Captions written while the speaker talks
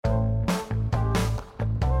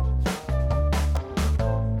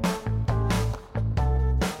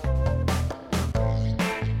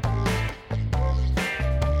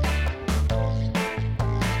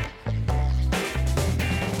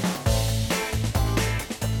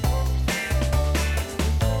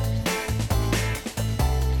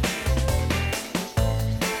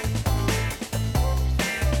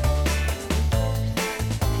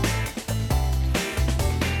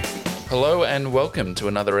Hello and welcome to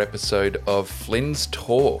another episode of Flynn's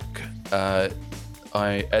Talk.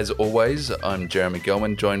 As always, I'm Jeremy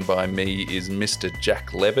Gelman. Joined by me is Mr.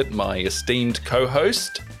 Jack Levitt, my esteemed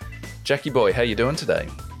co-host. Jackie boy, how you doing today?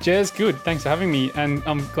 Jez, good. Thanks for having me. And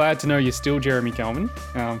I'm glad to know you're still Jeremy Gelman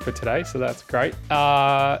for today, so that's great.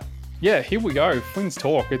 Here we go. Flynn's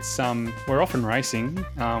Talk. It's we're off and racing.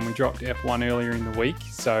 We dropped F1 earlier in the week,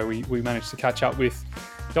 so we managed to catch up with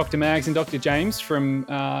Dr. Mags and Dr. James from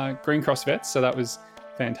Green Cross Vets, so that was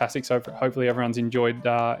fantastic. So hopefully everyone's enjoyed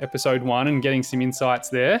episode 1 and getting some insights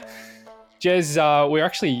there. Jez, we're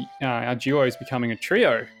actually our duo is becoming a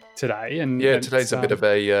trio today, and today's a bit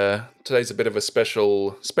of a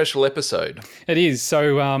special episode. It is.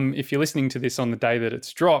 So if you're listening to this on the day that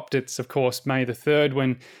it's dropped, it's of course May the 3rd,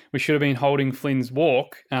 when we should have been holding Flynn's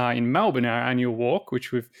Walk in Melbourne, our annual walk,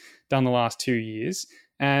 which we've done the last 2 years,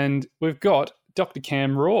 and we've got Dr.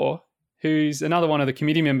 Cam Raw, who's another one of the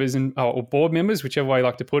committee members or board members, whichever way you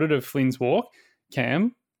like to put it, of Flynn's Walk.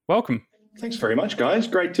 Cam, welcome. Thanks very much, guys.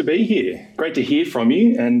 Great to be here. Great to hear from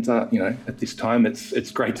you. And, at this time,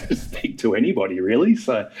 it's great to speak to anybody, really.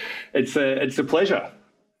 So it's a pleasure.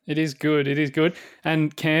 It is good. It is good.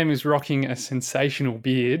 And Cam is rocking a sensational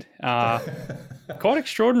beard. Quite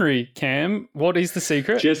extraordinary, Cam. What is the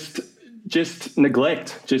secret? Just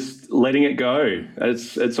neglect, just letting it go.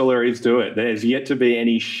 It's all there is to it. There's yet to be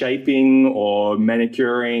any shaping or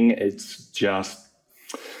manicuring. It's just,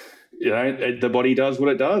 the body does what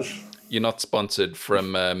it does. You're not sponsored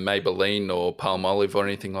from Maybelline or Palmolive or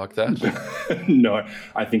anything like that? No,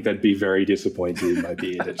 I think that'd be very disappointing in my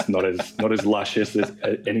beard. It's not as luscious as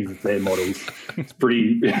any of their models. It's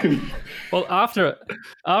pretty... Well,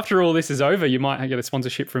 after all this is over, you might get a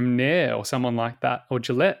sponsorship from Nair or someone like that, or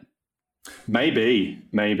Gillette. Maybe,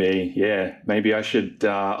 yeah. Maybe I should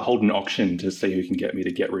hold an auction to see who can get me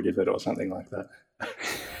to get rid of it or something like that.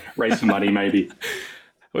 Raise some money, maybe.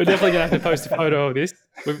 We're definitely going to have to post a photo of this.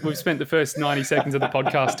 We've spent the first 90 seconds of the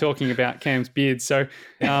podcast talking about Cam's beard, so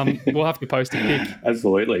we'll have to post a pic.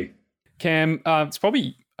 Absolutely. Cam, it's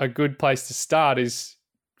probably a good place to start is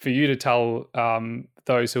for you to tell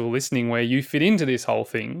those who are listening where you fit into this whole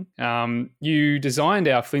thing. You designed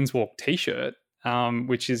our Flynn's Walk t-shirt,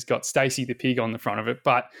 which has got Stacey the pig on the front of it,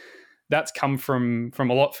 but that's come from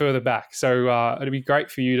a lot further back. So it'd be great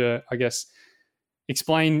for you to, I guess,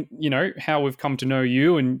 explain, how we've come to know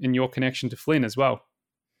you and your connection to Flynn as well.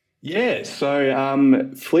 Yeah,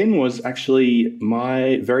 so Flynn was actually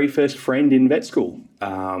my very first friend in vet school.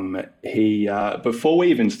 He before we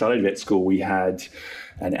even started vet school, we had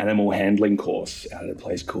an animal handling course out at a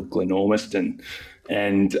place called Glenormiston.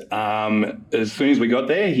 And as soon as we got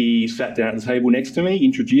there, he sat down at the table next to me,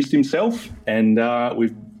 introduced himself, and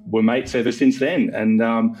we're mates ever since then. And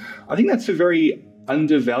I think that's a very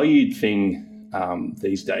undervalued thing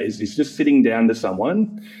these days, is just sitting down to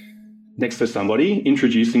someone, next to somebody,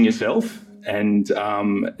 introducing yourself. And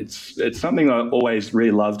it's something I always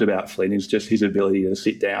really loved about Flynn, is just his ability to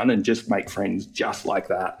sit down and just make friends just like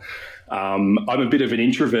that. I'm a bit of an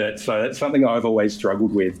introvert, so that's something I've always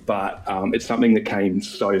struggled with, but it's something that came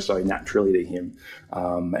so naturally to him,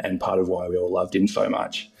 and part of why we all loved him so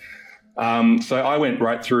much. So I went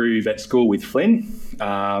right through vet school with Flynn.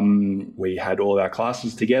 We had all of our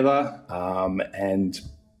classes together, and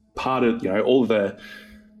part of, all the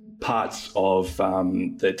parts of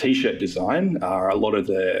the t-shirt design are a lot of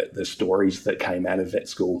the stories that came out of vet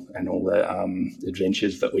school and all the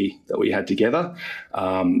adventures that we had together.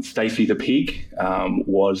 Stacey the pig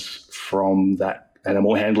was from that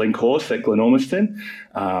animal handling course at Glenormiston.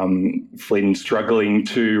 Flynn struggling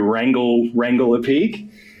to wrangle a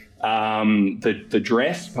pig. The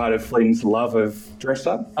dress, part of Flynn's love of dress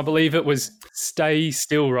up. I believe it was stay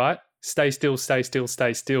still, right? Stay still, stay still,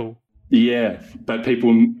 stay still. Yeah, but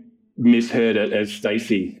people misheard it as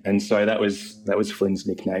Stacey, and so that was Flynn's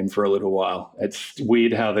nickname for a little while. It's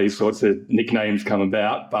weird how these sorts of nicknames come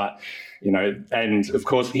about, but and of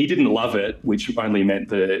course he didn't love it, which only meant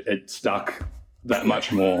that it stuck that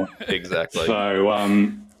much more. Exactly. So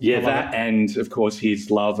that, and of course his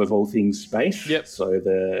love of all things space. Yep. So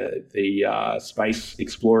the space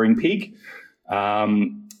exploring pig,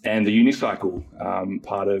 and the unicycle,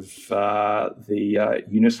 part of the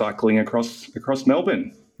unicycling across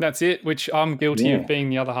Melbourne. That's it, which I'm guilty of being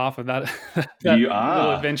the other half of that you are.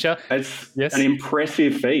 little adventure. It's an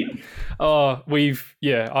impressive feat. Oh,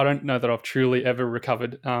 I don't know that I've truly ever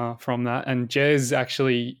recovered from that. And Jez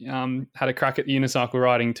actually had a crack at the unicycle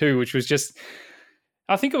riding too, which was just,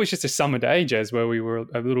 I think it was just a summer day, Jez, where we were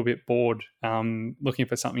a little bit bored looking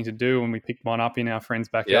for something to do, and we picked one up in our friend's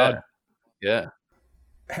backyard. Yeah.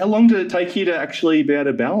 How long did it take you to actually be able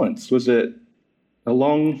to balance? Was it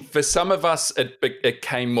along? For some of us, it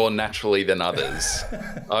came more naturally than others.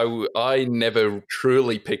 I never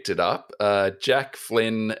truly picked it up. Jack,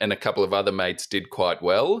 Flynn, and a couple of other mates did quite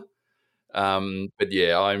well. But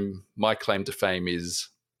yeah, my claim to fame is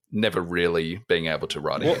never really being able to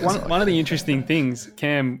ride a unicycle. One of the interesting things,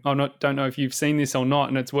 Cam, don't know if you've seen this or not,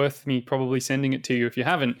 and it's worth me probably sending it to you if you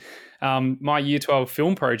haven't. My Year 12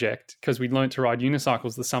 film project, because we learned to ride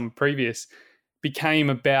unicycles the summer previous, became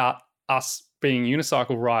about us being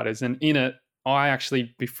unicycle riders, and in it, I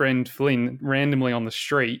actually befriend Flynn randomly on the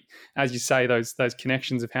street. As you say, those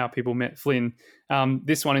connections of how people met Flynn.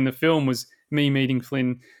 This one in the film was me meeting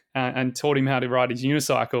Flynn and taught him how to ride his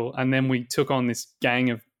unicycle, and then we took on this gang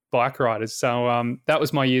of bike riders. So that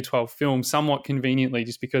was my Year 12 film, somewhat conveniently,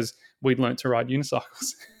 just because we'd learnt to ride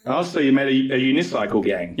unicycles. Oh, so you met a unicycle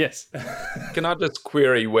gang? Yes. Can I just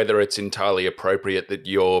query whether it's entirely appropriate that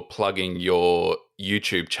you're plugging your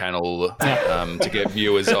YouTube channel to get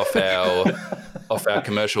viewers off our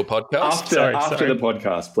commercial podcast? After the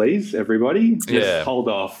podcast, please, everybody. Just hold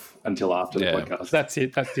off until after the podcast. That's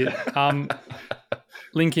it.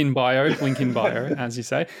 Link in bio, as you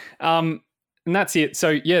say. And that's it.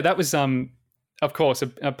 So yeah, that was of course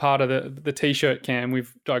a part of the t-shirt Cam.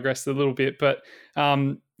 We've digressed a little bit, but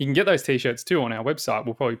you can get those t-shirts too on our website.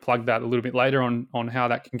 We'll probably plug that a little bit later on how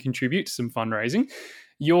that can contribute to some fundraising.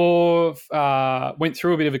 You've went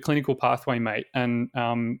through a bit of a clinical pathway, mate, and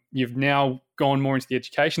you've now gone more into the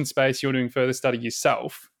education space. You're doing further study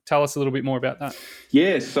yourself. Tell us a little bit more about that.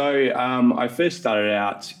 Yeah, so I first started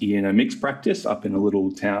out in a mixed practice up in a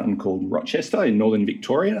little town called Rochester in northern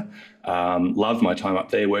Victoria. Loved my time up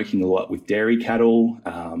there, working a lot with dairy cattle,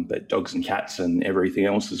 but dogs and cats and everything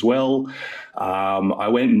else as well. I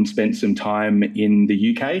went and spent some time in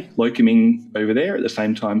the UK, locuming over there at the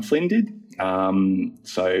same time Flynn did.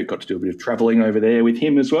 So got to do a bit of travelling over there with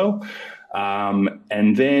him as well.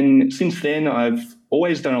 And then since then, I've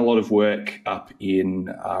always done a lot of work up in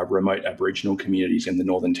remote Aboriginal communities in the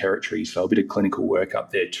Northern Territory, so a bit of clinical work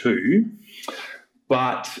up there too.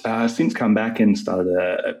 But since come back and started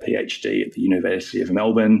a PhD at the University of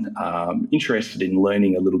Melbourne, interested in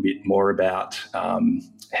learning a little bit more about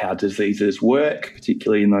how diseases work,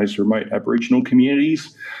 particularly in those remote Aboriginal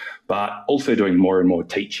communities, but also doing more and more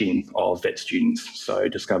teaching of vet students. So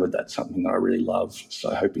discovered that's something that I really love.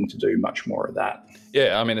 So hoping to do much more of that.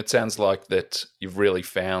 Yeah, I mean, it sounds like that you've really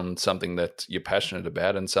found something that you're passionate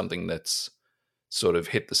about and something that's sort of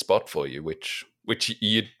hit the spot for you, which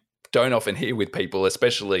you don't often hear with people,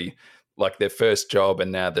 especially like their first job,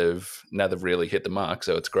 and now they've really hit the mark.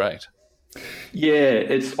 So it's great. Yeah,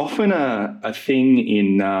 it's often a thing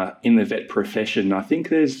in the vet profession. I think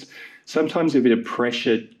there's sometimes a bit of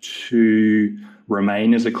pressure to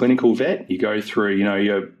remain as a clinical vet. You go through,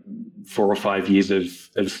 your 4 or 5 years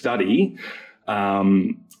of study,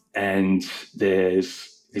 and there's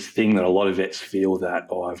this thing that a lot of vets feel that,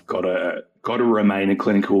 I've got to remain a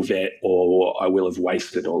clinical vet or I will have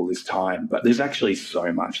wasted all this time. But there's actually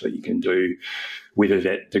so much that you can do with a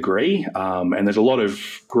vet degree. And there's a lot of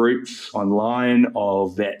groups online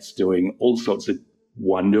of vets doing all sorts of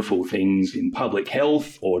wonderful things in public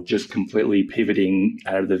health or just completely pivoting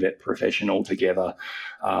out of the vet profession altogether.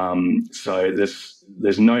 So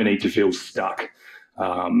there's no need to feel stuck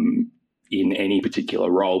in any particular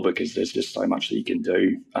role, because there's just so much that you can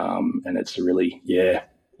do. And it's a really,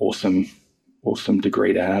 awesome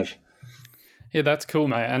degree to have. Yeah, that's cool,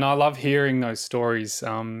 mate. And I love hearing those stories.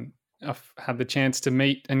 I've had the chance to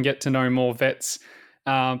meet and get to know more vets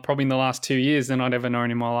probably in the last 2 years than I'd ever known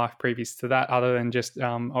in my life previous to that, other than just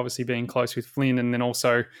obviously being close with Flynn, and then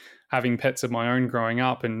also having pets of my own growing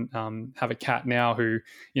up, and have a cat now who,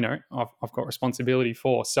 I've got responsibility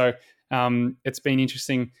for. So it's been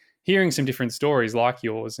interesting hearing some different stories like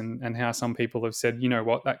yours, and how some people have said,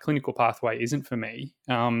 that clinical pathway isn't for me,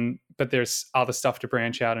 but there's other stuff to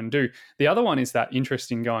branch out and do. The other one is that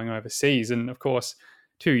interest in going overseas. And of course,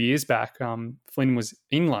 2 years back, Flynn was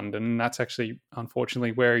in London, and that's actually,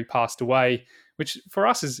 unfortunately, where he passed away, which for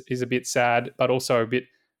us is a bit sad, but also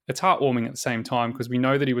it's heartwarming at the same time, because we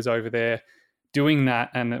know that he was over there doing that,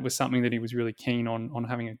 and it was something that he was really keen on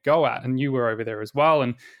having a go at. And you were over there as well,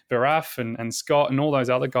 and Viraf and Scott and all those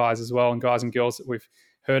other guys as well, and guys and girls that we've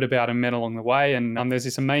heard about and met along the way. And there's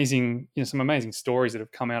this amazing, some amazing stories that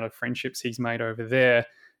have come out of friendships he's made over there.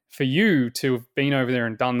 For you to have been over there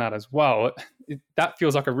and done that as well, that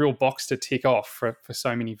feels like a real box to tick off for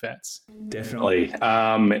so many vets. Definitely.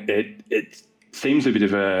 It seems a bit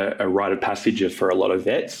of a rite of passage for a lot of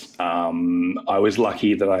vets. I was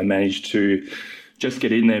lucky that I managed to just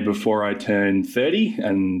get in there before I turned 30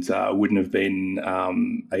 and wouldn't have been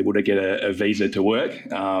able to get a visa to work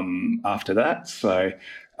after that. So,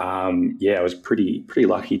 I was pretty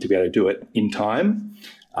lucky to be able to do it in time.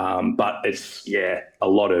 But it's, a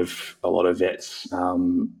lot of vets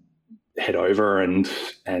head over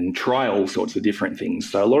and try all sorts of different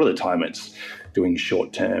things. So a lot of the time it's doing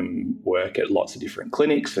short-term work at lots of different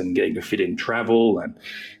clinics and getting to fit in travel, and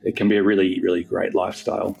it can be a really, really great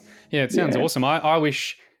lifestyle. Yeah, it sounds awesome. I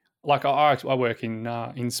wish, like I work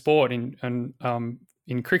in sport and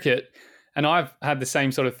in cricket, and I've had the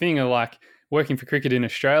same sort of thing of like working for cricket in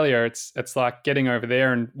Australia. It's like getting over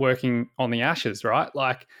there and working on the Ashes, right?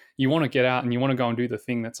 Like you want to get out and you want to go and do the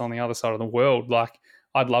thing that's on the other side of the world. Like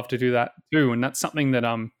I'd love to do that too, and that's something that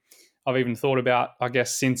I've even thought about, I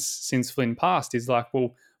guess, since Flynn passed, is like,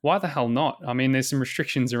 well, why the hell not? I mean, there's some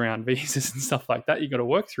restrictions around visas and stuff like that you got to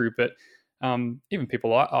work through, but even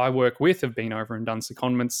people I work with have been over and done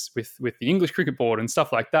secondments with the English Cricket Board and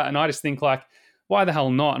stuff like that. And I just think like, why the hell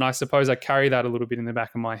not? And I suppose I carry that a little bit in the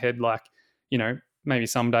back of my head, like, you know, maybe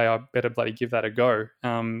someday I better bloody give that a go.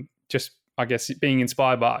 Just, I guess, being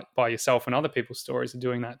inspired by yourself and other people's stories of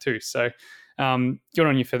doing that too. So good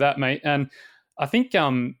on you for that, mate. And I think,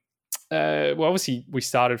 obviously we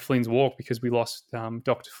started Flynn's Walk because we lost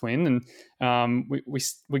Dr. Flynn, and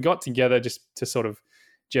we got together just to sort of,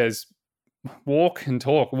 Jez, walk and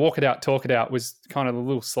talk, walk it out, talk it out was kind of the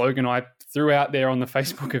little slogan I threw out there on the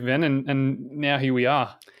Facebook event, and now here we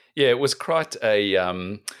are. Yeah, it was quite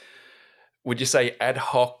a, would you say ad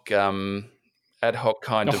hoc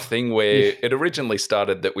kind of thing where it originally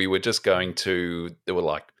started that we were just going to, there were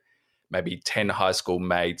like maybe 10 high school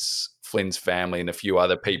mates, Flynn's family and a few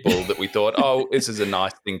other people that we thought, oh, this is a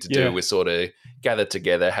nice thing to do. We sort of gather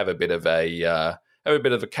together, have a bit of a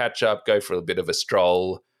catch up, go for a bit of a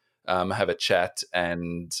stroll, have a chat,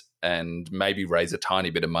 and maybe raise a tiny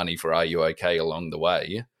bit of money for Are You OK along the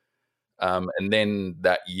way. And then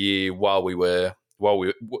that year,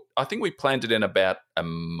 I think we planned it in about a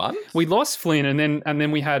month. We lost Flynn, and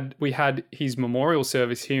then we had his memorial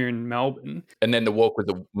service here in Melbourne, and then the walk was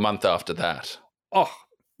a month after that. Oh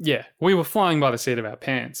yeah, we were flying by the seat of our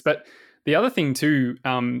pants. But the other thing too,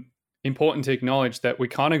 important to acknowledge, that we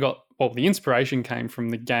kind of got, the inspiration came from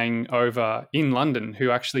the gang over in London who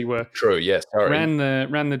actually were ran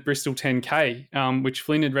the Bristol 10K, which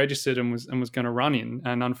Flynn had registered and was going to run in,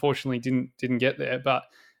 and unfortunately didn't get there. But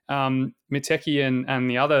Miteki and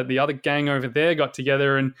the other gang over there got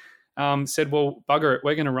together and said, well, bugger it,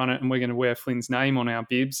 we're going to run it and we're going to wear Flynn's name on our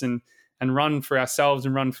bibs and run for ourselves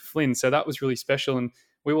and run for Flynn. So that was really special. And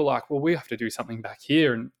we were like, well, we have to do something back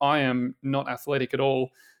here. And I am not athletic at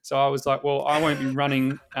all. So I was like, well, I won't be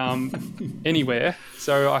running anywhere.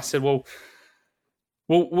 So I said, well,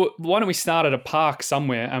 why don't we start at a park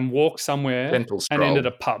somewhere and walk somewhere and end at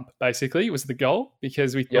a pub, basically, was the goal,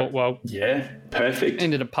 because we thought, well, yeah, perfect.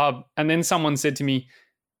 End at a pub. And then someone said to me,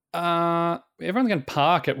 everyone's going to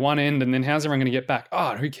park at one end, and then how's everyone going to get back?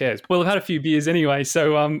 Oh, who cares? We'll have had a few beers anyway,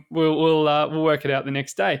 so we'll work it out the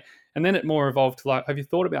next day. And then it more evolved to like, have you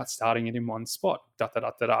thought about starting it in one spot?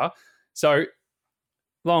 So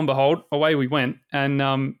lo and behold, away we went, and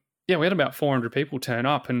we had about 400 people turn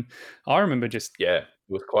up, and I remember just it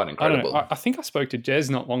was quite incredible. I think I spoke to Jez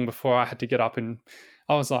not long before I had to get up, and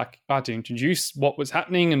I was like, I had to introduce what was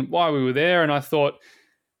happening and why we were there, and I thought,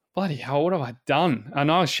 bloody hell, what have I done? And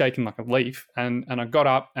I was shaking like a leaf, and I got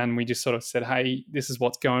up and we just sort of said, hey, this is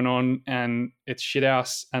what's going on, and it's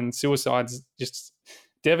shithouse, and suicide's just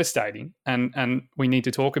devastating, and we need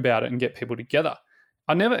to talk about it and get people together.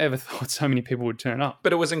 I never ever thought so many people would turn up.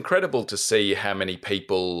 But it was incredible to see how many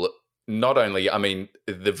people, not only, I mean,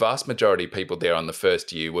 the vast majority of people there on the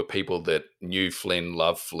first year were people that knew Flynn,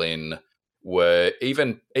 loved Flynn, were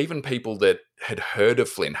even people that had heard of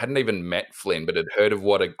Flynn, hadn't even met Flynn, but had heard of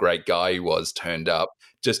what a great guy he was, turned up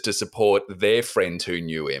just to support their friend who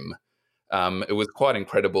knew him. It was quite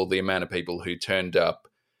incredible the amount of people who turned up,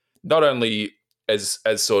 not only as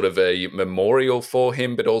sort of a memorial for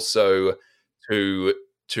him, but also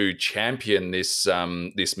to champion this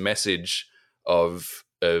message of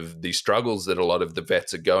the struggles that a lot of the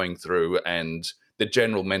vets are going through, and the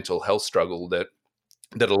general mental health struggle that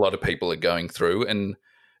a lot of people are going through. And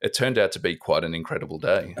it turned out to be quite an incredible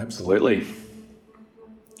day. Absolutely.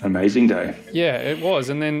 Amazing day. Yeah, it was.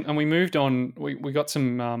 And we moved on. We got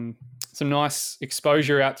some nice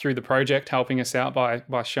exposure out through the project, helping us out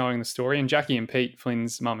by showing the story. And Jackie and Pete,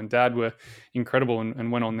 Flynn's mum and dad, were incredible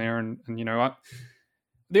and went on there. And you know,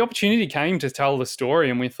 the opportunity came to tell the story,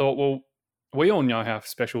 and we thought, well, we all know how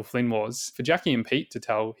special Flynn was. For Jackie and Pete to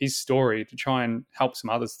tell his story, to try and help some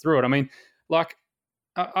others through it. I mean, like,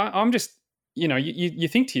 I'm just you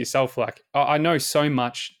think to yourself, like, I know so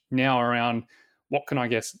much now around what can, I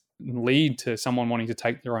guess, lead to someone wanting to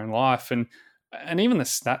take their own life, and even the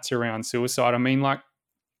stats around suicide. I mean, like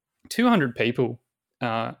 200 people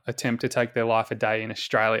attempt to take their life a day in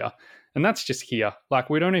Australia, and that's just here.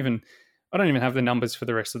 Like I don't even have the numbers for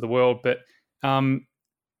the rest of the world, but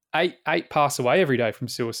eight pass away every day from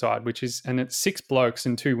suicide, and it's 6 blokes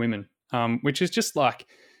and 2 women, which is just like,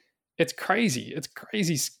 it's crazy. It's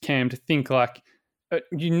crazy, Cam, to think like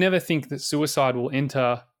you never think that suicide will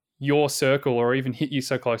enter your circle or even hit you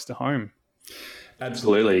so close to home.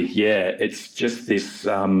 Absolutely. Yeah. It's just this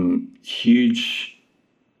huge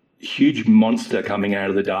monster coming out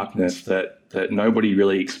of the darkness that nobody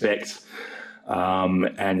really expects.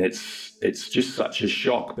 And it's just such a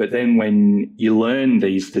shock. But then when you learn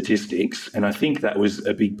these statistics, and I think that was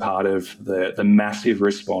a big part of the massive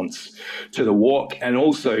response to the walk, and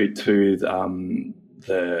also to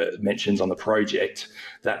the mentions on the project,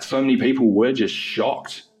 that so many people were just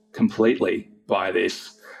shocked completely by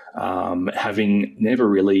this, having never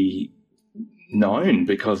really known,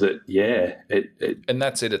 because and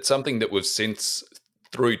that's it. It's something that we've since,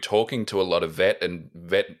 through talking to a lot of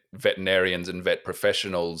veterinarians and vet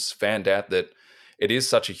professionals, found out that it is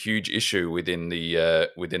such a huge issue within the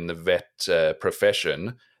vet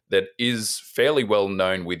profession, that is fairly well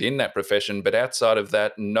known within that profession, but outside of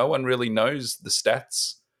that, no one really knows the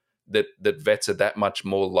stats that vets are that much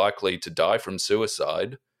more likely to die from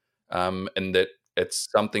suicide, and that it's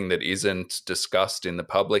something that isn't discussed in the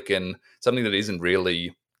public, and something that isn't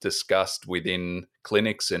really discussed within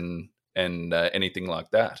clinics and anything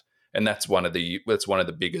like that. And that's one of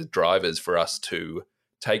the biggest drivers for us to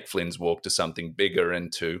take Flynn's Walk to something bigger,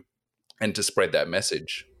 and to spread that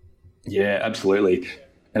message. Yeah, absolutely.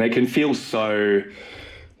 And it can feel so,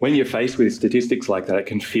 when you're faced with statistics like that, it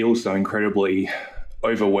can feel so incredibly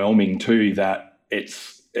overwhelming too, that it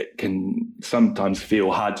can sometimes feel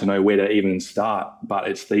hard to know where to even start. But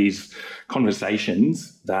it's these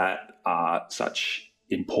conversations that are such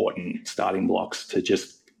important starting blocks to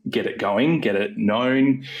just get it going, get it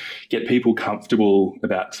known, get people comfortable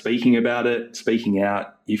about speaking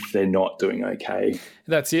out if they're not doing okay.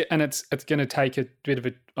 That's it. And it's going to take a bit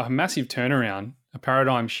of a massive turnaround, a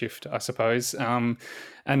paradigm shift, I suppose, and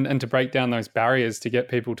to break down those barriers to get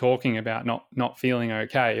people talking about not feeling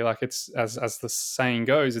okay. Like, it's, as the saying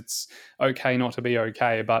goes, it's okay not to be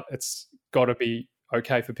okay, but it's got to be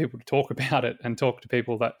okay for people to talk about it, and talk to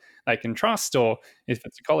people that they can trust, or if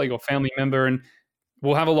it's a colleague or family member. And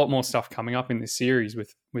we'll have a lot more stuff coming up in this series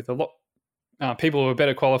with a lot people who are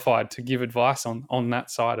better qualified to give advice on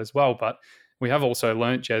that side as well. But we have also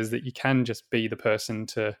learnt, Jez, that you can just be the person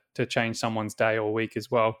to change someone's day or week as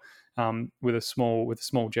well, with a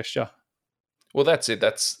small gesture. Well, that's it.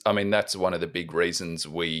 That's one of the big reasons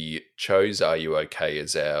we chose Are You OK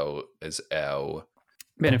as our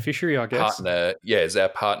beneficiary, I guess. Partner, yeah, as our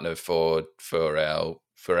partner for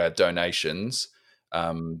our donations.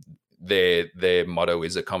 Their motto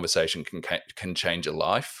is, a conversation can change a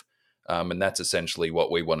life. And that's essentially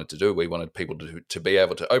what we wanted to do. We wanted people to be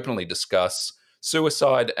able to openly discuss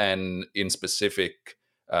suicide, and in specific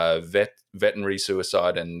veterinary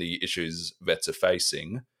suicide and the issues vets are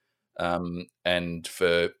facing, and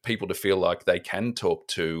for people to feel like they can talk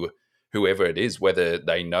to whoever it is, whether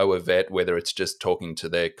they know a vet, whether it's just talking to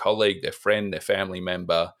their colleague, their friend, their family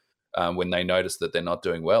member, when they notice that they're not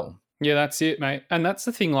doing well. Yeah, that's it, mate. And that's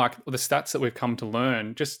the thing, like the stats that we've come to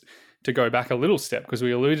learn, just to go back a little step, because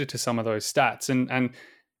we alluded to some of those stats, and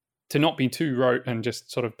to not be too rote and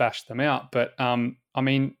just sort of bash them out. But I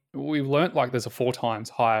mean, we've learnt like there's a 4 times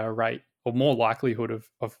higher rate or more likelihood of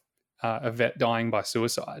a vet dying by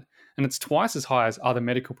suicide. And it's twice as high as other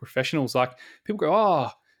medical professionals. Like, people go,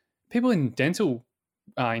 people in dental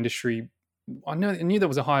industry, I knew there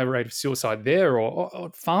was a higher rate of suicide there, or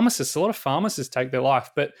pharmacists. A lot of pharmacists take their life,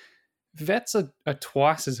 but vets are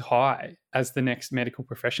twice as high as the next medical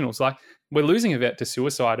professionals. Like, we're losing a vet to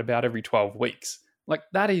suicide about every 12 weeks. Like,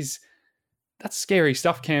 that's scary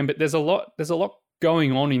stuff, Cam, but there's a lot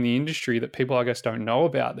going on in the industry that people, I guess, don't know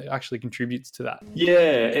about that actually contributes to that.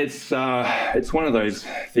 Yeah, it's one of those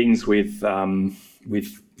things with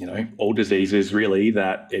all diseases, really,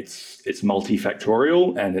 that it's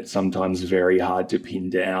multifactorial, and it's sometimes very hard to pin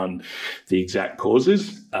down the exact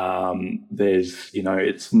causes.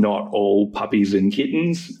 It's not all puppies and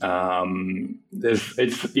kittens.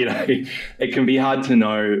 It can be hard to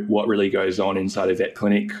know what really goes on inside a vet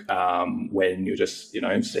clinic when you're just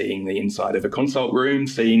seeing the inside of a consult room,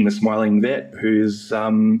 seeing the smiling vet who's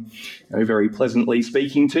very pleasantly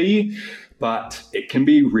speaking to you. but it can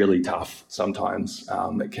be really tough sometimes.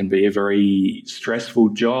 It can be a very stressful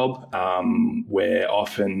job. We're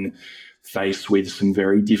often faced with some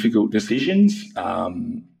very difficult decisions.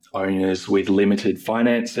 Owners with limited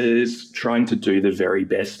finances trying to do the very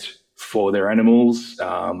best for their animals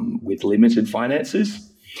with limited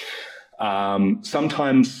finances.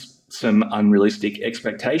 Sometimes some unrealistic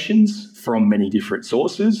expectations from many different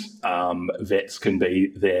sources. Vets can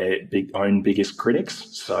be their own biggest critics,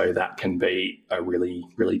 so that can be a really,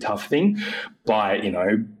 really tough thing.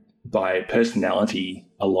 By personality,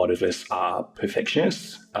 a lot of us are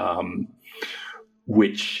perfectionists,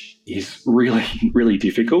 which is really, really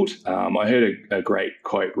difficult. I heard a great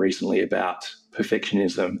quote recently about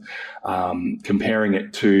perfectionism, comparing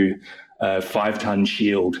it to a 5-ton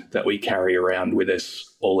shield that we carry around with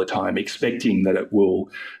us all the time, expecting that it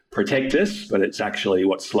will protect us, but it's actually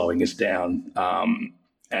what's slowing us down.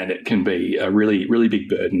 And it can be a really, really big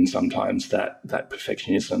burden sometimes, that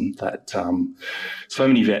perfectionism that so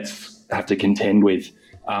many vets have to contend with.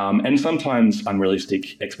 And sometimes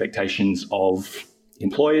unrealistic expectations of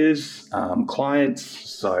employers, clients.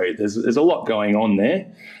 So there's a lot going on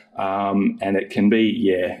there. And it can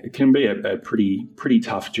be a pretty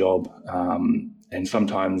tough job. And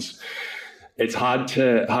sometimes it's hard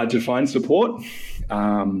to find support.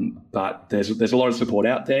 But there's a lot of support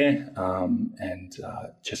out there. And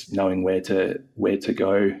just knowing where to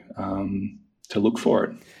go to look for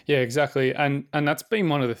it. Yeah, exactly. And that's been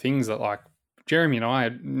one of the things that, like, Jeremy and I,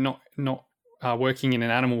 not working in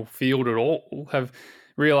an animal field at all, have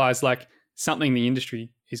realized, like, something the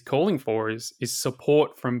industry is calling for is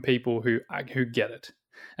support from people who get it.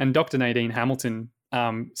 And Dr. Nadine Hamilton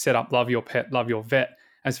set up Love Your Pet, Love Your Vet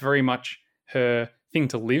as very much her thing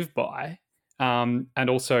to live by. And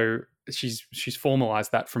also she's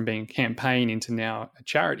formalized that from being a campaign into now a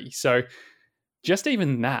charity. So just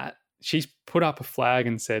even that, she's put up a flag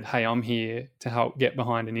and said, hey, I'm here to help get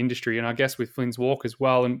behind an industry. And I guess with Flynn's Walk as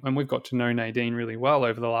well, and we've got to know Nadine really well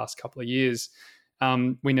over the last couple of years.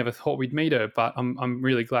 We never thought we'd meet her, but I'm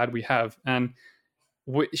really glad we have. And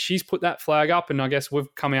she's put that flag up, and I guess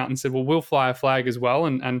we've come out and said, well, we'll fly a flag as well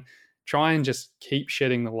and try and just keep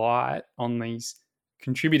shedding the light on these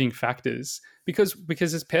contributing factors, because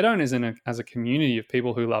as pet owners and as a community of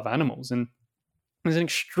people who love animals, and there's an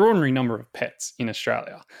extraordinary number of pets in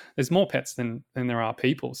Australia. There's more pets than there are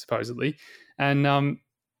people, supposedly. And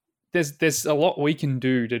there's a lot we can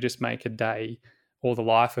do to just make a day or the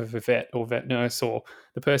life of a vet or vet nurse or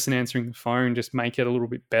the person answering the phone, just make it a little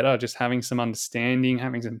bit better, just having some understanding,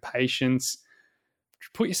 having some patience.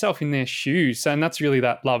 Put yourself in their shoes. And that's really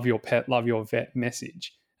that love your pet, love your vet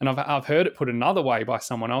message. And I've heard it put another way by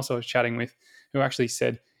someone else I was chatting with, who actually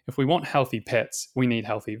said, if we want healthy pets, we need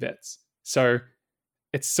healthy vets. So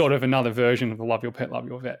it's sort of another version of the love your pet, love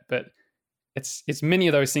your vet. But it's many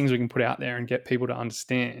of those things we can put out there and get people to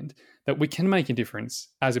understand that we can make a difference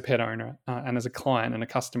as a pet owner and as a client and a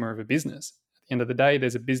customer of a business. At the end of the day,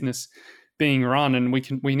 there's a business being run, and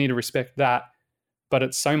we need to respect that. But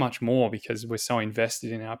it's so much more because we're so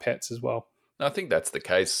invested in our pets as well. I think that's the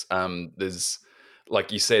case. There's,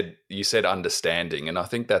 like you said understanding, and I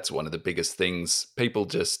think that's one of the biggest things. People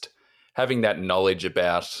just having that knowledge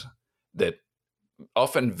about that.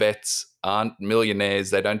 Often vets aren't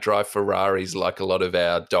millionaires. They don't drive Ferraris like a lot of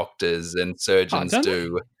our doctors and surgeons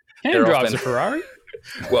do. Cam drives a Ferrari.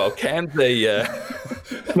 Well, Cam's the...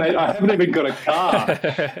 Mate, I haven't even got a car.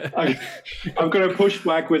 I've got a push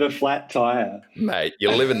bike with a flat tyre. Mate,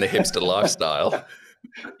 you're living the hipster lifestyle.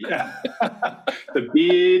 Yeah. The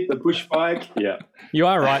beard, the push bike. Yeah. You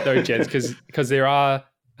are right though, Jez, because there are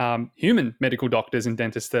human medical doctors and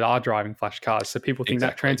dentists that are driving flash cars, so people think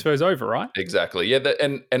that transfers over, right? Exactly. Yeah,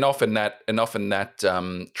 and often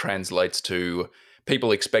that translates to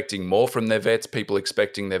people expecting more from their vets, people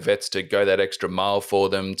expecting their vets to go that extra mile for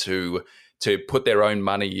them, to put their own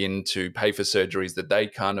money in to pay for surgeries that they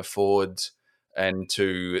can't afford, and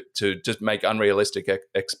to just make unrealistic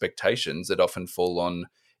expectations that often fall on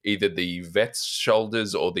either the vet's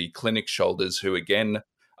shoulders or the clinic's shoulders, who again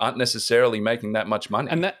aren't necessarily making that much money.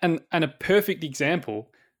 And a perfect example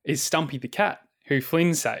is Stumpy the cat, who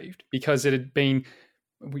Flynn saved, because it had been,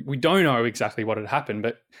 we don't know exactly what had happened,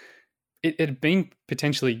 but it had been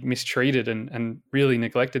potentially mistreated and really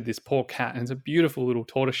neglected, this poor cat. And it's a beautiful little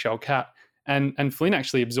tortoiseshell cat. And Flynn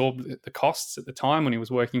actually absorbed the costs at the time when he was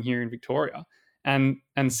working here in Victoria and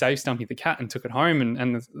saved Stumpy the cat and took it home.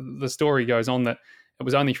 And the story goes on that it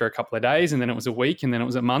was only for a couple of days, and then it was a week, and then it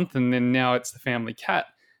was a month, and then now it's the family cat.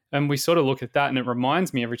 And we sort of look at that, and it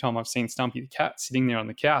reminds me every time I've seen Stumpy the cat sitting there on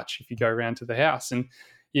the couch, if you go around to the house, and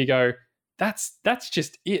you go, that's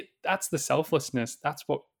just it. That's the selflessness. That's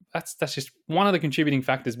what that's just one of the contributing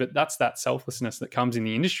factors, but that's that selflessness that comes in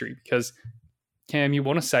the industry because, Cam, you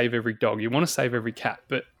want to save every dog, you want to save every cat,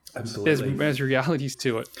 but absolutely, there's realities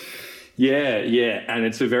to it. Yeah, and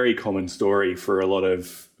it's a very common story for a lot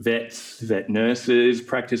of vets, vet nurses,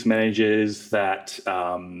 practice managers that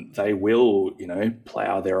they will,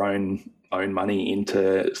 plough their own money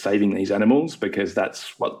into saving these animals because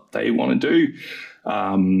that's what they want to do.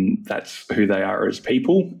 That's who they are as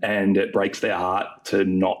people, and it breaks their heart to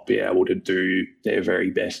not be able to do their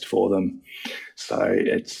very best for them. So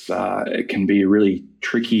it can be a really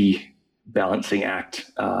tricky balancing act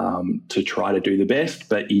to try to do the best,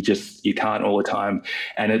 but you can't all the time.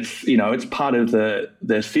 And it's part of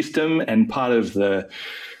the system and part of the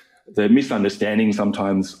misunderstanding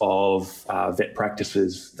sometimes of vet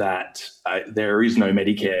practices that there is no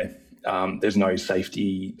Medicare. There's no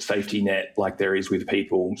safety net like there is with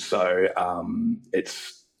people. So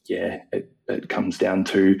it comes down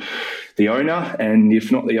to the owner, and if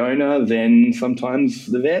not the owner, then sometimes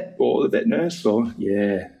the vet or the vet nurse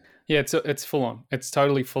Yeah, it's full on. It's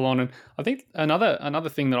totally full on. And I think another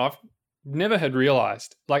thing that I've never had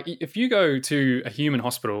realized, like if you go to a human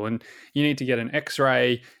hospital and you need to get an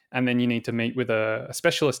X-ray and then you need to meet with a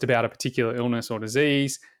specialist about a particular illness or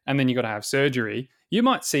disease, and then you got to have surgery, you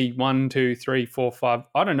might see 1, 2, 3, 4, 5.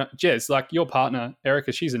 I don't know, Jez, like your partner,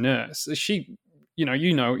 Erica, she's a nurse. She, you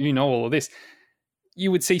know all of this.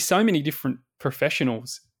 You would see so many different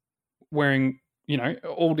professionals wearing,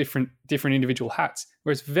 all different individual hats.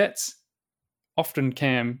 Whereas vets often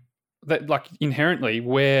that like inherently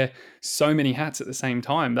wear so many hats at the same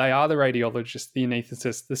time. They are the radiologist, the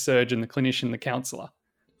anaesthetist, the surgeon, the clinician, the counsellor.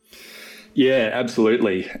 Yeah,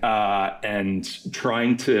 absolutely. And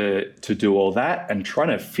trying to do all that and trying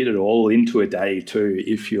to fit it all into a day too.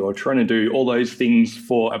 If you're trying to do all those things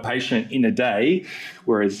for a patient in a day,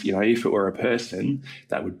 whereas, if it were a person,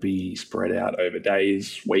 that would be spread out over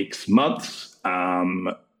days, weeks, months.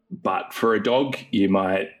 But for a dog, you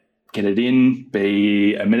might get it in,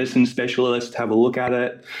 be a medicine specialist, have a look at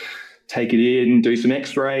it, take it in, do some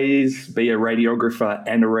X-rays, be a radiographer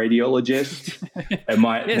and a radiologist. It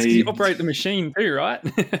might yes, you operate the machine too, right?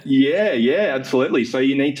 Yeah, absolutely. So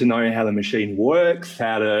you need to know how the machine works,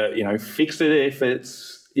 how to, fix it if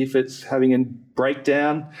it's having a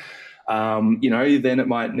breakdown. Then it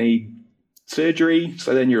might need surgery.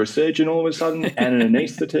 So then you're a surgeon all of a sudden and an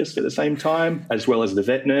anaesthetist at the same time, as well as the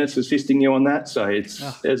vet nurse assisting you on that. So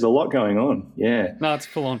there's a lot going on. Yeah. No, it's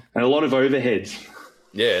full on. And a lot of overheads.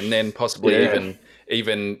 Yeah, and then possibly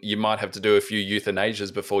even you might have to do a few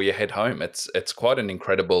euthanasias before you head home. It's quite an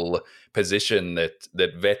incredible position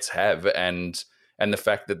that vets have, and the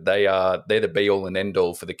fact that they're the be all and end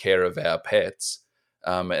all for the care of our pets,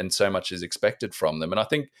 and so much is expected from them. And I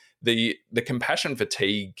think the compassion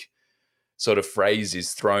fatigue sort of phrase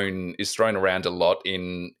is thrown around a lot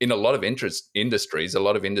in a lot of industries. A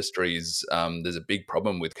lot of industries, there's a big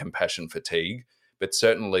problem with compassion fatigue. But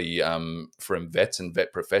certainly from vets and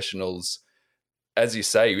vet professionals, as you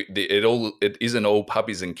say, it isn't all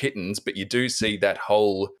puppies and kittens, but you do see that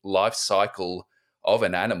whole life cycle of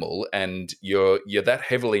an animal, and you're that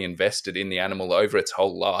heavily invested in the animal over its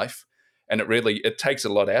whole life, and it takes a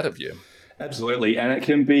lot out of you. Absolutely, and it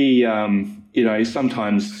can be,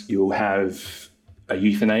 sometimes you'll have a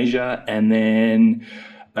euthanasia and then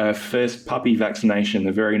a first puppy vaccination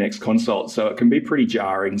the very next consult. So it can be pretty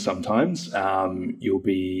jarring sometimes. You'll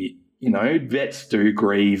be, vets do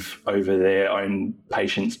grieve over their own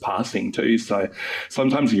patients passing too. So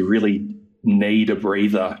sometimes you really need a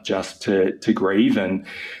breather just to grieve and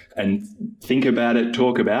think about it,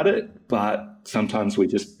 talk about it. But sometimes we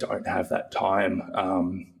just don't have that time.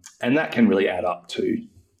 And that can really add up too.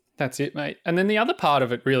 That's it, mate. And then the other part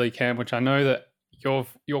of it really, Cam, which I know that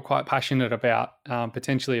you're quite passionate about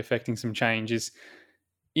potentially affecting some change, is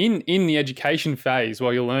in the education phase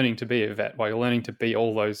while you're learning to be a vet, while you're learning to be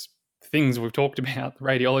all those things we've talked about, the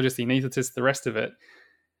radiologist, the anaesthetist, the rest of it,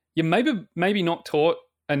 you're maybe not taught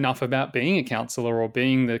enough about being a counsellor or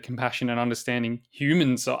being the compassionate, understanding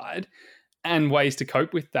human side and ways to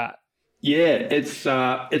cope with that. Yeah, it's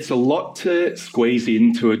a lot to squeeze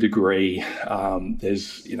into a degree.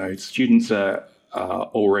 There's, students are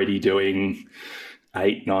already doing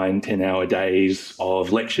 8, 9, 10-hour days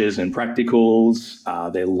of lectures and practicals.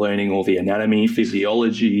 They're learning all the anatomy,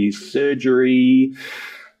 physiology, surgery,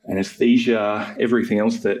 anesthesia, everything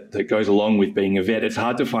else that goes along with being a vet. It's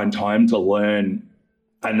hard to find time to learn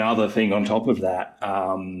another thing on top of that.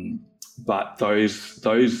 But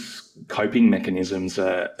those coping mechanisms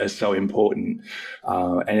are so important.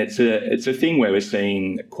 And it's a thing where we're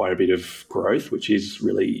seeing quite a bit of growth, which is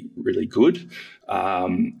really, really good,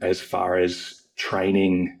 as far as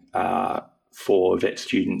training for vet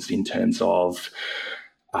students in terms of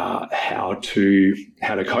how to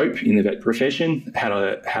cope in the vet profession, how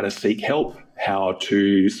to seek help, how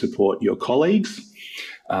to support your colleagues.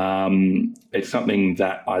 It's something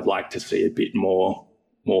that I'd like to see a bit more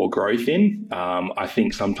growth in. I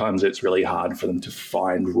think sometimes it's really hard for them to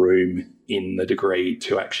find room in the degree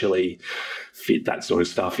to actually fit that sort of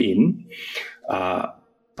stuff in.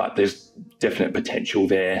 But there's definite potential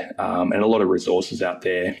there, and a lot of resources out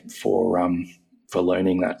there for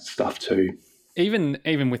learning that stuff too. Even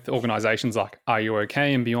with organisations like Are You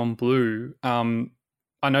OK and Beyond Blue,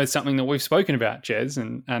 I know it's something that we've spoken about, Jez,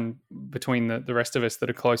 and between the rest of us that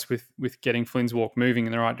are close with getting Flynn's Walk moving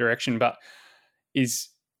in the right direction, but is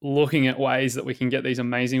looking at ways that we can get these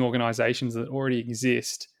amazing organisations that already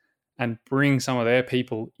exist and bring some of their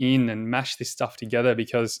people in and mash this stuff together,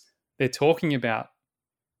 because they're talking about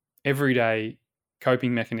everyday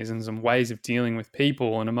coping mechanisms and ways of dealing with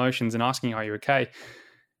people and emotions and asking, are you okay?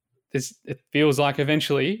 It feels like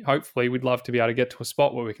eventually, hopefully, we'd love to be able to get to a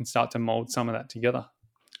spot where we can start to mold some of that together.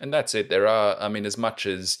 And that's it. There are, as much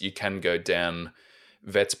as you can go down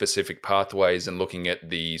vet-specific pathways and looking at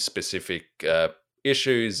the specific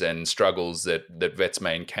issues and struggles that vets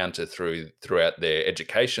may encounter throughout their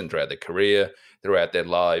education, throughout their career, throughout their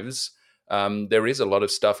lives, there is a lot of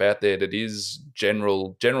stuff out there that is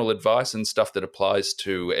general advice and stuff that applies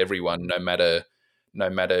to everyone, no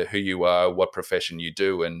matter who you are, what profession you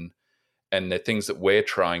do, and the things that we're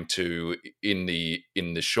trying to in the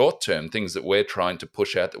short term, things that we're trying to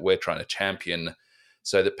push out, that we're trying to champion,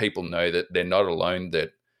 so that people know that they're not alone,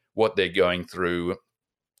 that what they're going through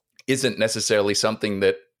isn't necessarily something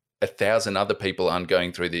that 1,000 other people aren't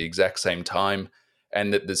going through the exact same time,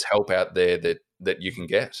 and that there's help out there that you can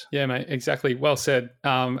get. Yeah, mate, exactly. Well said.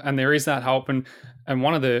 And there is that help. And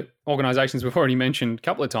one of the organisations we've already mentioned a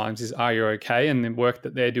couple of times is Are You OK, and the work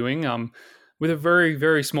that they're doing with a very,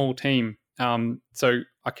 very small team. So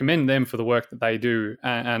I commend them for the work that they do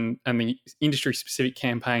and the industry-specific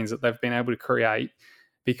campaigns that they've been able to create,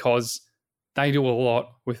 because they do a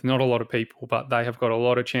lot with not a lot of people, but they have got a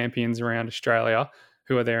lot of champions around Australia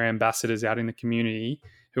who are their ambassadors out in the community,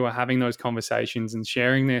 who are having those conversations and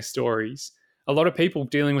sharing their stories. A lot of people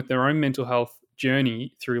dealing with their own mental health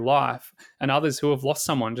journey through life, and others who have lost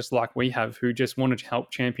someone just like we have, who just wanted to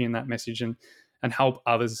help champion that message and help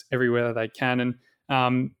others everywhere they can.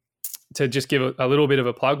 And to just give a little bit of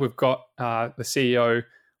a plug, we've got the CEO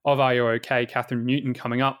of Are You OK, Catherine Newton,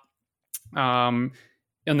 coming up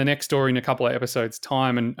in the next story in a couple of episodes'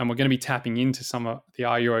 time, and we're going to be tapping into some of the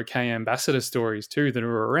Are You OK ambassador stories too that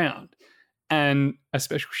are around. And a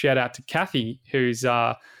special shout out to Kathy, who's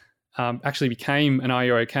actually became an Are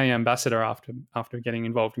You OK ambassador after getting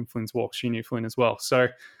involved in Flynn's Walk. She knew Flynn as well. So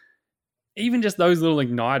even just those little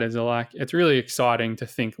igniters are like, it's really exciting to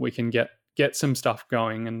think we can get some stuff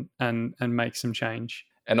going and make some change.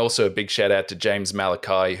 And also a big shout out to James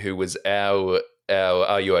Malachi, who was our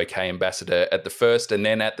Are You OK ambassador at the first and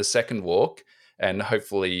then at the second walk. And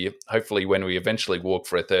hopefully when we eventually walk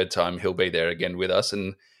for a third time, he'll be there again with us.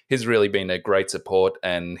 And he's really been a great support,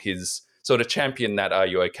 and he's sort of championed that Are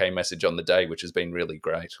You OK message on the day, which has been really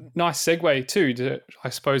great. Nice segue too to, I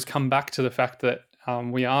suppose, come back to the fact that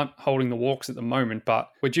we aren't holding the walks at the moment, but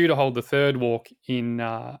we're due to hold the third walk in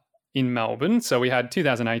Melbourne. So we had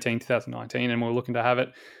 2018, 2019, and we're looking to have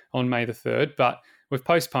it on May the 3rd, but we've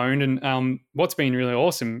postponed. And what's been really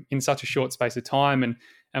awesome in such a short space of time,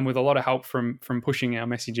 and with a lot of help from pushing our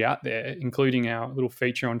message out there, including our little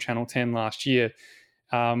feature on Channel 10 last year,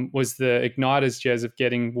 was the igniters, Jez, of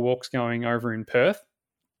getting walks going over in Perth.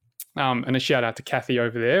 And a shout out to Kathy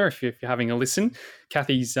over there if you're having a listen.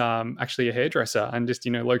 Kathy's actually a hairdresser, and just,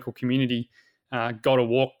 local community got a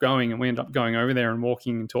walk going, and we ended up going over there and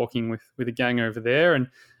walking and talking with a gang over there.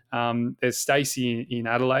 And there's Stacey in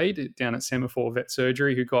Adelaide down at Semaphore Vet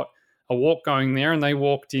Surgery, who got a walk going there, and they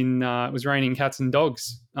walked in, it was raining cats and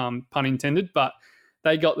dogs, pun intended, but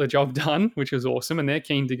they got the job done, which was awesome, and they're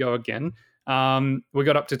keen to go again. We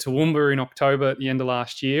got up to Toowoomba in October at the end of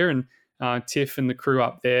last year, and Tiff and the crew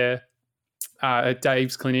up there at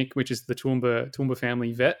Dave's clinic, which is the Toowoomba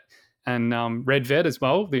family vet, and Red Vet as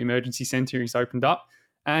well, the emergency centre he's opened up,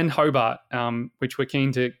 and Hobart, which we're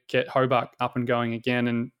keen to get Hobart up and going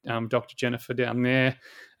again, and Dr. Jennifer down there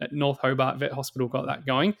at North Hobart Vet Hospital got that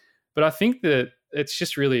going. But I think that it's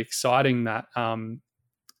just really exciting that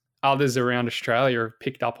others around Australia have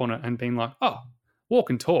picked up on it and been like, oh, walk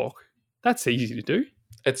and talk, that's easy to do.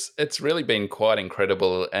 It's really been quite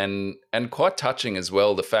incredible and quite touching as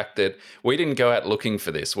well, the fact that we didn't go out looking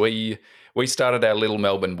for this. We started our little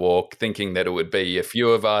Melbourne walk thinking that it would be a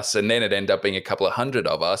few of us, and then it ended up being a couple of hundred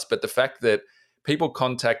of us. But the fact that people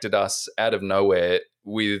contacted us out of nowhere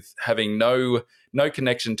with having no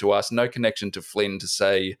connection to us, no connection to Flynn, to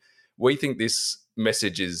say, we think this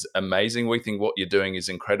message is amazing. We think what you're doing is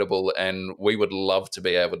incredible, and we would love to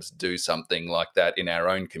be able to do something like that in our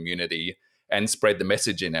own community and spread the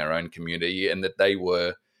message in our own community. And that they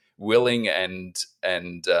were willing and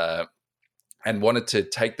wanted to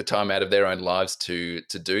take the time out of their own lives to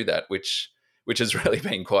do that, which has really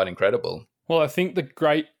been quite incredible. Well, I think the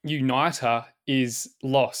great uniter is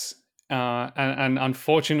loss. And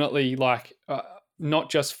unfortunately,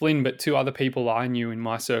 not just Flynn, but 2 other people I knew in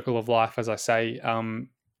my circle of life, as I say,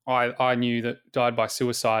 I knew that died by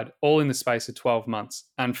suicide, all in the space of 12 months.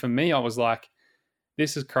 And for me, I was like,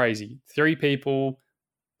 this is crazy. 3 people,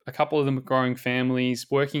 a couple of them growing families,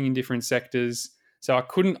 working in different sectors. So I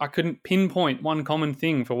couldn't pinpoint one common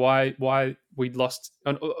thing for why we'd lost.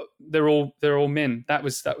 They're all men. That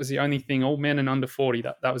was the only thing. All men and under 40.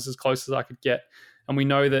 That was as close as I could get. And we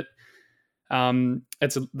know that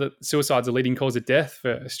that suicide's a leading cause of death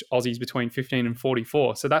for Aussies between 15 and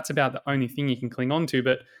 44. So that's about the only thing you can cling on to.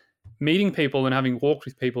 But meeting people and having walked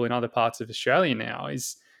with people in other parts of Australia now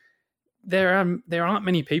is there aren't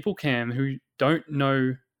many people, Cam, who don't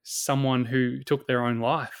know someone who took their own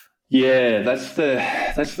life. Yeah, that's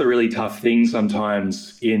the really tough thing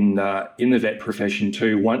sometimes in the vet profession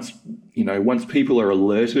too. Once people are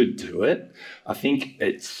alerted to it, I think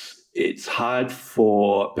it's hard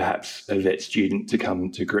for perhaps a vet student to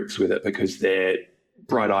come to grips with it because they're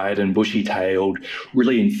bright-eyed and bushy-tailed,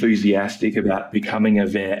 really enthusiastic about becoming a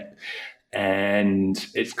vet, and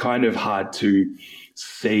it's kind of hard to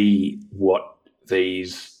see what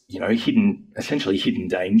these essentially hidden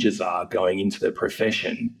dangers are going into the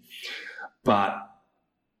profession. But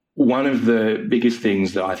one of the biggest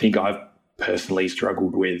things that I think I've personally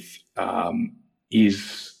struggled with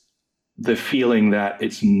is the feeling that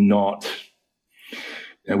it's not,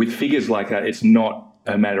 with figures like that, it's not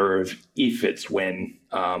a matter of if, it's when.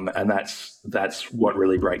 And that's what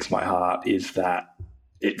really breaks my heart, is that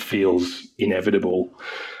it feels inevitable.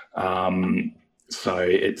 So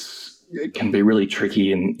it can be really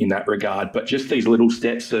tricky in that regard. But just these little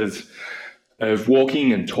steps of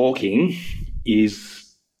walking and talking is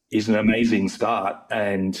an amazing start,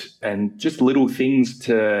 and just little things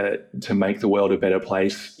to make the world a better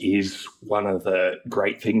place is one of the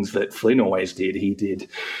great things that Flynn always did. He did,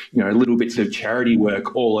 little bits of charity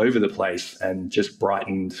work all over the place and just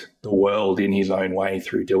brightened the world in his own way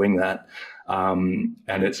through doing that. And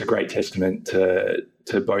it's a great testament to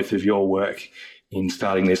both of your work in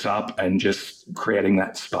starting this up and just creating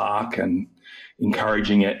that spark and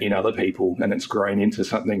encouraging it in other people, and it's grown into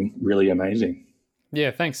something really amazing.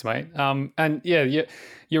 Yeah, thanks, mate. And yeah,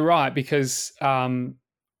 you're right, because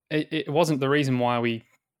it wasn't the reason why we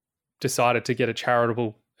decided to get a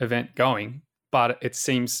charitable event going, but it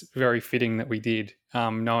seems very fitting that we did,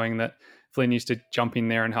 knowing that Flynn used to jump in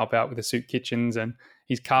there and help out with the soup kitchens, and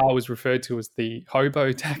his car was referred to as the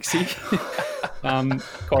hobo taxi,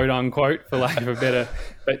 quote unquote, for lack of a better.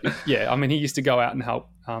 But yeah, I mean, he used to go out and help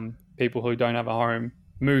people who don't have a home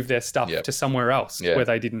move their stuff to somewhere else where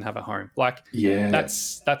they didn't have a home.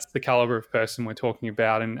 That's the caliber of person we're talking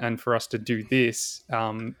about. And for us to do this,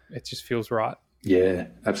 it just feels right. Yeah,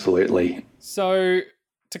 absolutely. So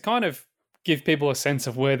to kind of give people a sense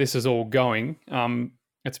of where this is all going,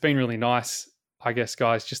 it's been really nice, I guess,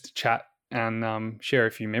 guys, just to chat and share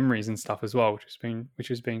a few memories and stuff as well, which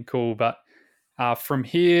has been cool. But from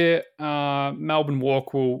here, Melbourne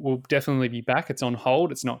Walk will definitely be back. It's on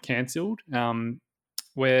hold. It's not cancelled.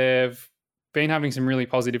 We've been having some really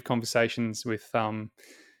positive conversations with the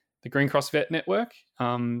Green Cross Vet Network,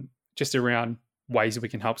 just around ways that we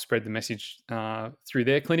can help spread the message through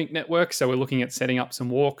their clinic network. So we're looking at setting up some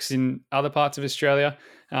walks in other parts of Australia.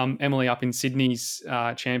 Emily up in Sydney's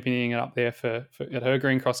championing it up there for at her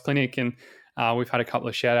Green Cross clinic, and we've had a couple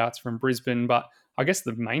of shout outs from Brisbane. But I guess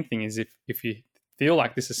the main thing is if you feel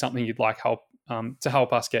like this is something you'd like help to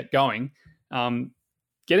help us get going,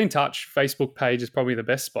 get in touch. Facebook page is probably the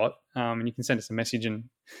best spot, and you can send us a message and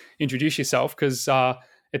introduce yourself, because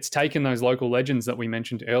it's taken those local legends that we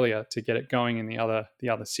mentioned earlier to get it going in the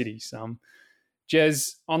other cities.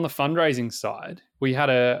 Jez, on the fundraising side, we've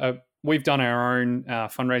done our own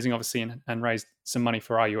fundraising, obviously, and raised some money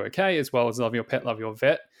for Are You OK, as well as Love Your Pet, Love Your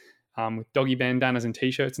Vet, with doggy bandanas and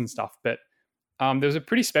t-shirts and stuff. But there was a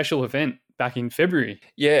pretty special event back in February.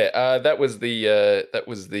 Yeah, that was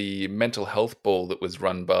the mental health ball that was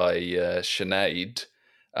run by Sinead,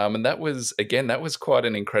 and that was quite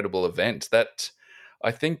an incredible event. That, I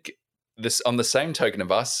think, this, on the same token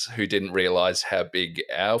of us who didn't realise how big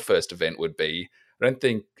our first event would be, I don't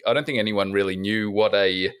think anyone really knew what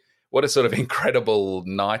a what a sort of incredible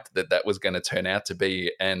night that was going to turn out to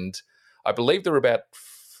be. And I believe there were about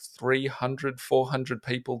 300, 400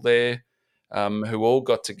 people there who all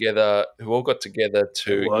got together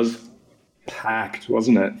to. It was packed,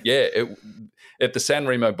 wasn't it? Yeah, at the San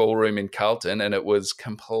Remo Ballroom in Carlton, and it was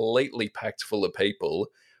completely packed full of people,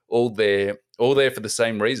 all there for the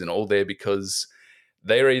same reason, all there because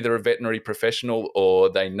they're either a veterinary professional or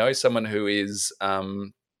they know someone who is,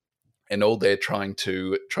 and all there trying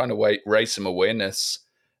to raise some awareness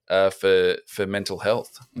for mental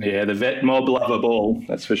health. Yeah, the vet mob love a ball,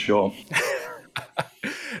 that's for sure.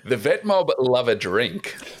 The vet mob love a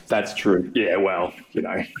drink. That's true. Yeah, well,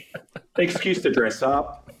 excuse to dress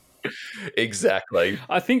up. Exactly.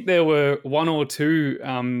 I think there were one or two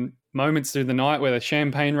moments through the night where the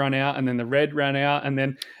champagne ran out and then the red ran out and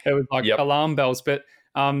then it was like alarm bells. But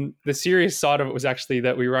the serious side of it was actually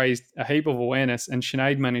that we raised a heap of awareness, and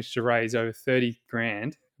Sinead managed to raise over 30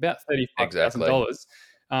 grand, about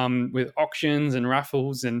 $35,000 with auctions and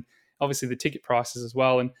raffles and obviously the ticket prices as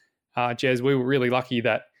well. And Jez, we were really lucky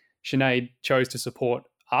that Sinead chose to support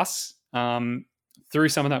us through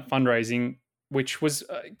some of that fundraising, which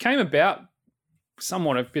came about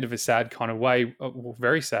somewhat a bit of a sad kind of way,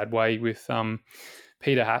 very sad way, with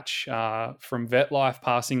Peter Hatch from Vet Life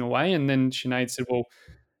passing away. And then Sinead said, well,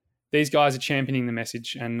 these guys are championing the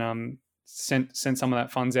message, and sent some of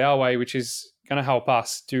that funds our way, which is going to help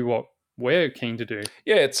us do what we're keen to do.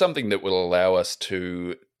 Yeah, it's something that will allow us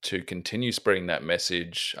to continue spreading that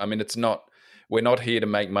message. I mean, we're not here to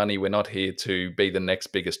make money. We're not here to be the next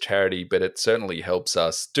biggest charity, but it certainly helps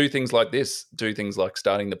us do things like this, do things like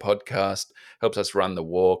starting the podcast, helps us run the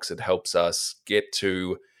walks. It helps us get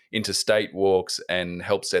to interstate walks and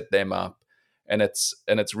help set them up. And it's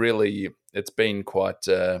been quite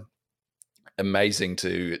amazing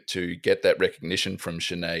to get that recognition from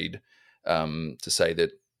Sinead, to say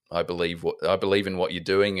that I believe in what you're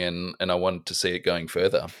doing, and I want to see it going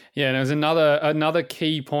further. Yeah, and there's another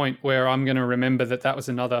key point where I'm going to remember that was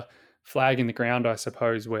another flag in the ground, I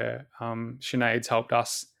suppose, where Sinead's helped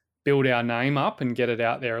us build our name up and get it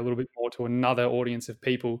out there a little bit more to another audience of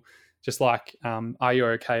people, just like Are You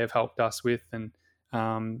OK have helped us with, and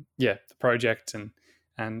the project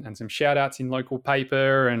and some shout outs in local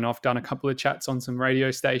paper, and I've done a couple of chats on some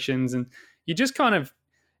radio stations, and you just kind of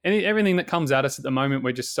everything that comes at us at the moment,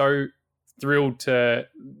 we're just so thrilled to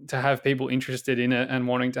have people interested in it and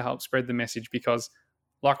wanting to help spread the message, because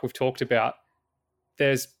like we've talked about,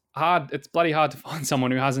 it's bloody hard to find someone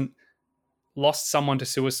who hasn't lost someone to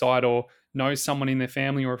suicide or knows someone in their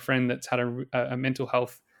family or a friend that's had a mental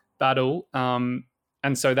health battle. And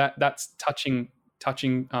so that's touching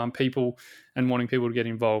people and wanting people to get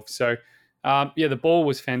involved. So the ball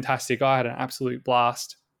was fantastic. I had an absolute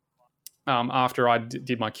blast. After I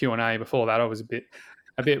did my Q&A. Before that, I was a bit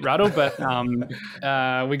rattled, but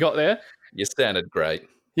we got there. You sounded great.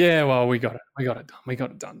 Yeah, well, we got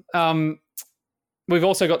it done. We've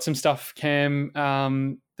also got some stuff, Cam,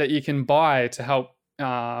 that you can buy to help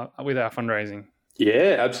with our fundraising.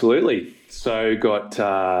 Yeah, absolutely. So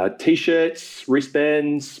got T-shirts,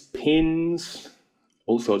 wristbands, pins,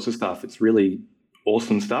 all sorts of stuff. It's really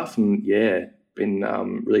awesome stuff, and been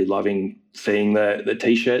really loving seeing the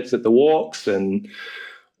T-shirts at the walks and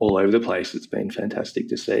all over the place. It's been fantastic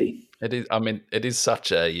to see. It is. I mean, it's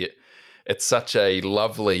such a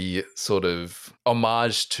lovely sort of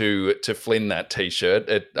homage to Flynn, that T-shirt.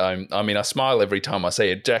 I smile every time I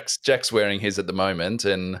see it. Jack's wearing his at the moment,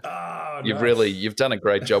 and you've done a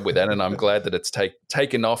great job with that, and I'm glad that it's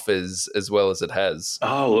taken off as well as it has.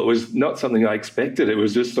 Oh, it was not something I expected. It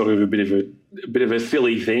was just sort of a bit of a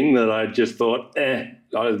silly thing that I just thought,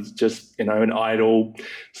 I was just an idle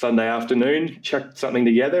Sunday afternoon, chucked something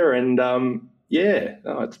together, and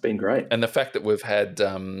it's been great. And the fact that we've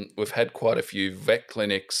had quite a few vet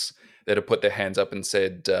clinics that have put their hands up and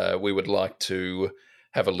said we would like to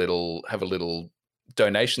have a little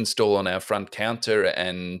donation stall on our front counter,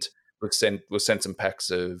 and we've sent some packs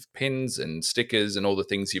of pins and stickers and all the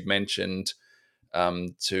things you've mentioned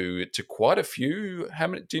to quite a few. How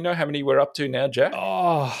many? Do you know how many we're up to now, Jack?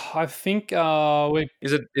 Oh, I think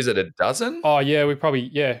is it a dozen? Oh yeah, we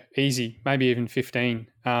probably easy, maybe even 15.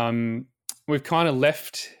 We've kind of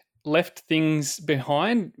left things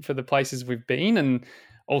behind for the places we've been, and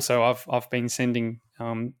also I've been sending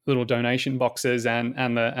little donation boxes and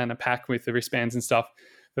a pack with the wristbands and stuff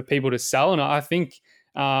for people to sell. And I think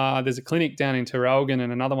there's a clinic down in Terrelgan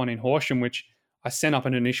and another one in Horsham, which I sent up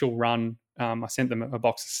an initial run. I sent them a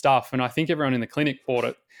box of stuff, and I think everyone in the clinic bought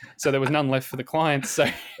it. So there was none left for the clients. So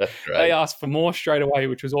they asked for more straight away,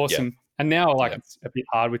 which was awesome. Yep. And now it's a bit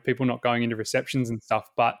hard with people not going into receptions and stuff.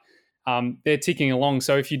 But they're ticking along.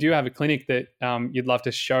 So if you do have a clinic that you'd love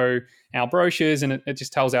to show our brochures, and it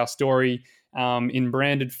just tells our story in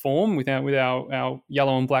branded form with our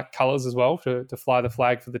yellow and black colours as well to fly the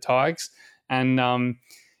flag for the Tigers. And,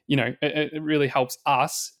 it really helps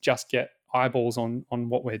us just get eyeballs on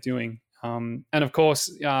what we're doing. And of course,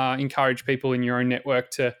 encourage people in your own network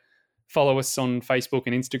to follow us on Facebook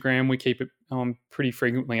and Instagram. We keep it pretty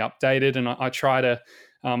frequently updated, and I try to,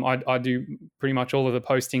 I do pretty much all of the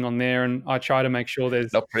posting on there, and I try to make sure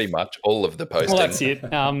there's not pretty much all of the posting. Well, that's it.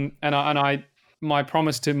 My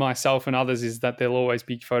promise to myself and others is that there'll always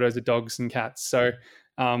be photos of dogs and cats. So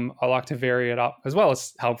I like to vary it up, as well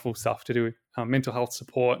as helpful stuff to do with mental health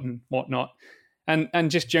support and whatnot,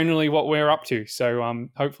 and just generally what we're up to. So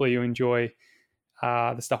hopefully you enjoy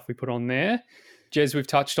the stuff we put on there. Jez, we've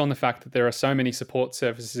touched on the fact that there are so many support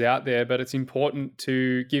services out there, but it's important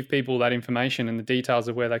to give people that information and the details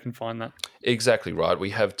of where they can find that. Exactly right. We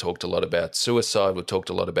have talked a lot about suicide. We've talked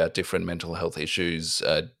a lot about different mental health issues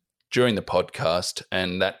during the podcast,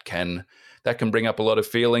 and that can bring up a lot of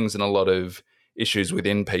feelings and a lot of issues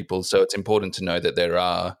within people. So it's important to know that there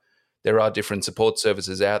are different support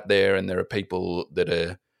services out there, and there are people that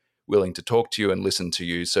are willing to talk to you and listen to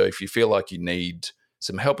you. So if you feel like you need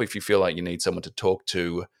some help, if you feel like you need someone to talk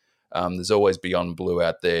to, there's always Beyond Blue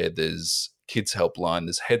out there. There's Kids Helpline,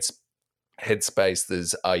 there's Headspace,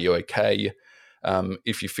 there's Are You OK?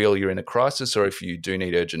 If you feel you're in a crisis, or if you do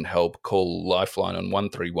need urgent help, call Lifeline on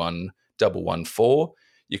 131 114.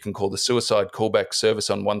 You can call the Suicide Callback Service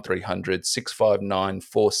on 1300 659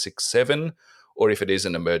 467, or if it is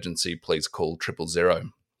an emergency, please call 000.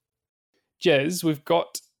 Jez, we've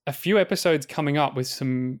got a few episodes coming up with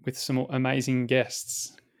some amazing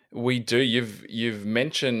guests. We do. You've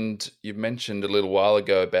mentioned a little while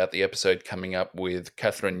ago about the episode coming up with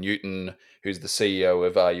Catherine Newton, who's the CEO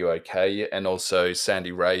of Are You OK? And also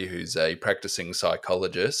Sandy Ray, who's a practicing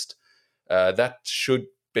psychologist. That should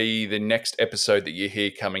be the next episode that you hear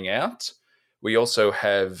coming out. We also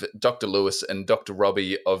have Dr. Lewis and Dr.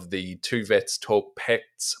 Robbie of the Two Vets Talk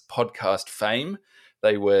Pets podcast fame.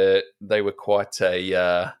 They were quite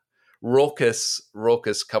a raucous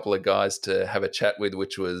couple of guys to have a chat with,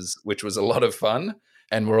 which was a lot of fun.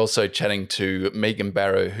 And we're also chatting to Megan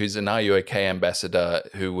Barrow, who's an Are You OK ambassador,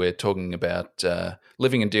 who we're talking about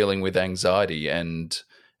living and dealing with anxiety and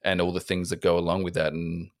all the things that go along with that,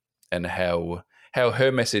 and how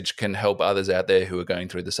her message can help others out there who are going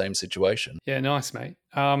through the same situation. Yeah, nice, mate.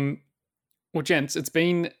 Well, gents, it's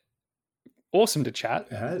been awesome to chat.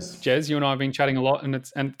 It has. Jez, you and I have been chatting a lot,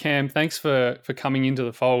 and Cam, thanks for coming into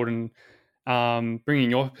the fold and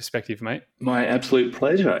bringing your perspective, mate. My absolute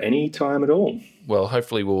pleasure. Any time at all. Well,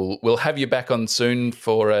 hopefully we'll have you back on soon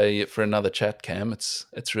for another chat, Cam.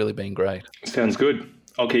 It's really been great. Sounds good.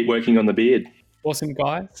 I'll keep working on the beard. Awesome,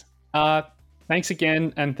 guys. Thanks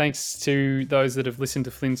again, and thanks to those that have listened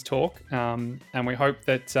to Flynn's talk. And we hope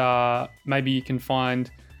that maybe you can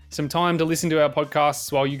find some time to listen to our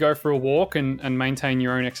podcasts while you go for a walk and maintain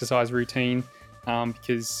your own exercise routine,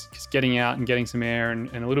 because getting out and getting some air and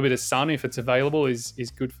a little bit of sun, if it's available, is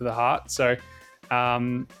good for the heart. So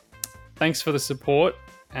thanks for the support,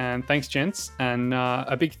 and thanks, gents. And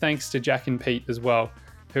a big thanks to Jack and Pete as well,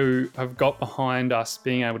 who have got behind us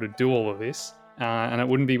being able to do all of this. And it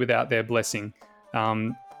wouldn't be without their blessing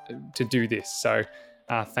to do this. So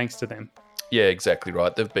thanks to them. Yeah, exactly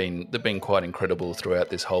right. They've been quite incredible throughout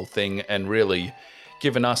this whole thing, and really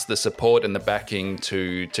given us the support and the backing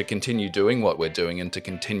to continue doing what we're doing, and to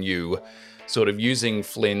continue sort of using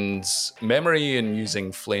Flynn's memory and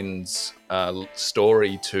using Flynn's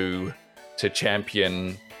story to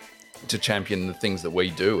champion the things that we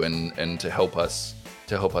do, and to help us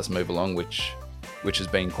move along, which has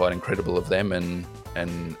been quite incredible of them,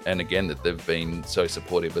 and again that they've been so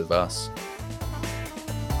supportive of us.